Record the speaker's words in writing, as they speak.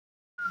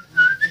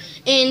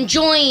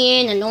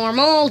enjoying a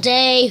normal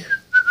day.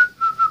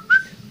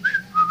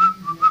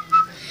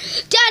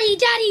 Daddy,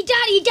 Daddy,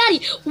 Daddy,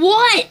 Daddy,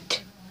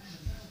 what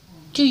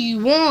do you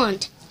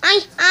want? I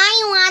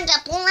want to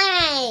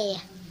play.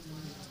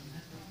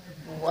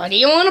 What do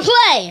you want to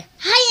play?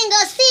 Hide and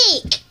go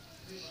seek.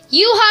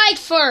 You hide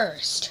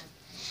first.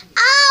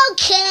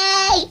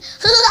 Okay.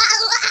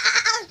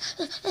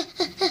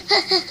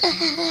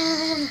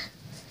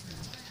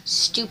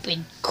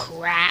 Stupid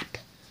crap.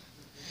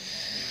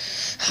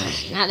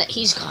 Now that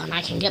he's gone,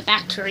 I can get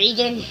back to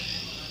reading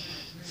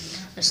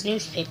this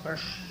newspaper.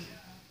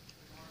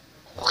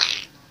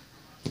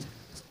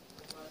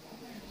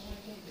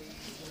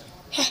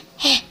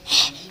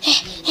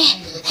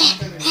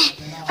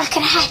 Where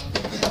can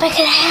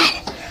I hide?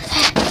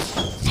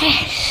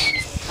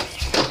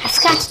 I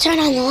forgot to turn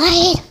on the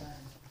light.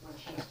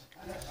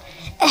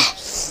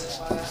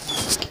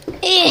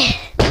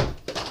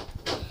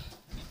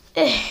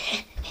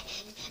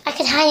 I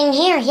could hide in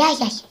here. Yeah.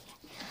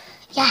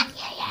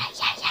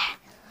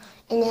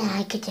 And then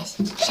I could just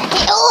shut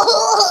it.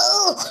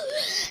 Oh,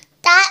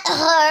 that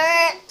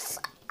hurts.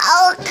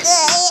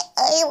 Okay,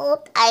 I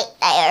won't hide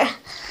there.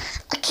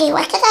 Okay,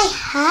 where can I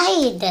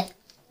hide?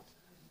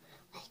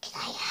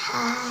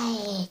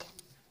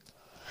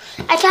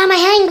 I found my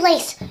hiding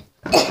place.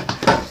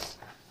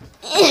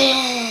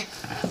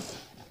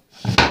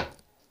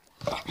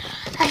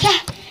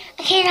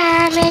 Okay,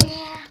 now I'm in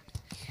here.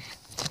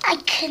 I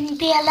couldn't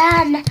be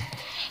alone.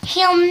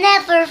 He'll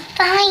never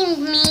find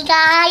me,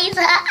 guys.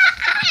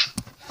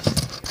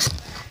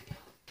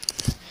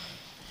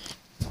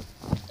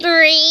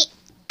 3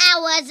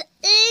 hours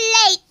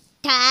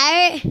later.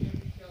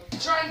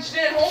 Try and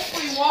stand home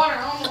for you water. I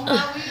don't know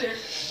how either.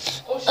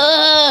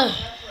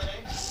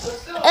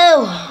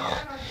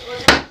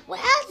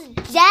 Where's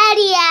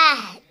Daddy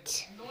at?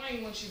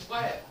 Annoying when she's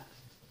wet.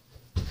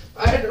 I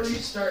had to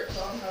restart, so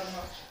I don't have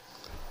much.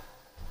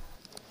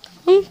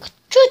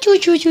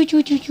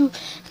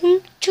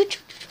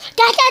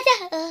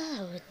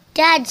 Oh,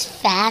 Dad's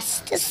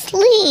fast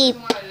asleep.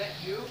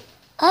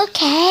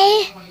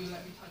 Okay.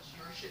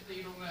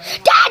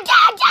 Dad!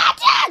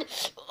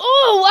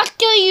 Oh, what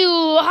do you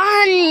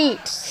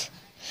want?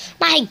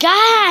 My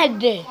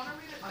God!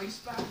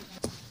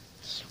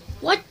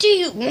 What do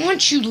you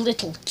want, you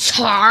little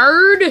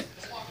tard?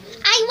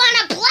 I want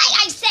to play,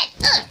 I said.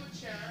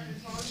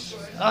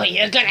 Oh,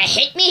 you're gonna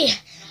hit me?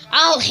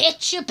 I'll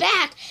hit you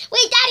back.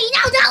 Wait, Daddy,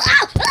 no.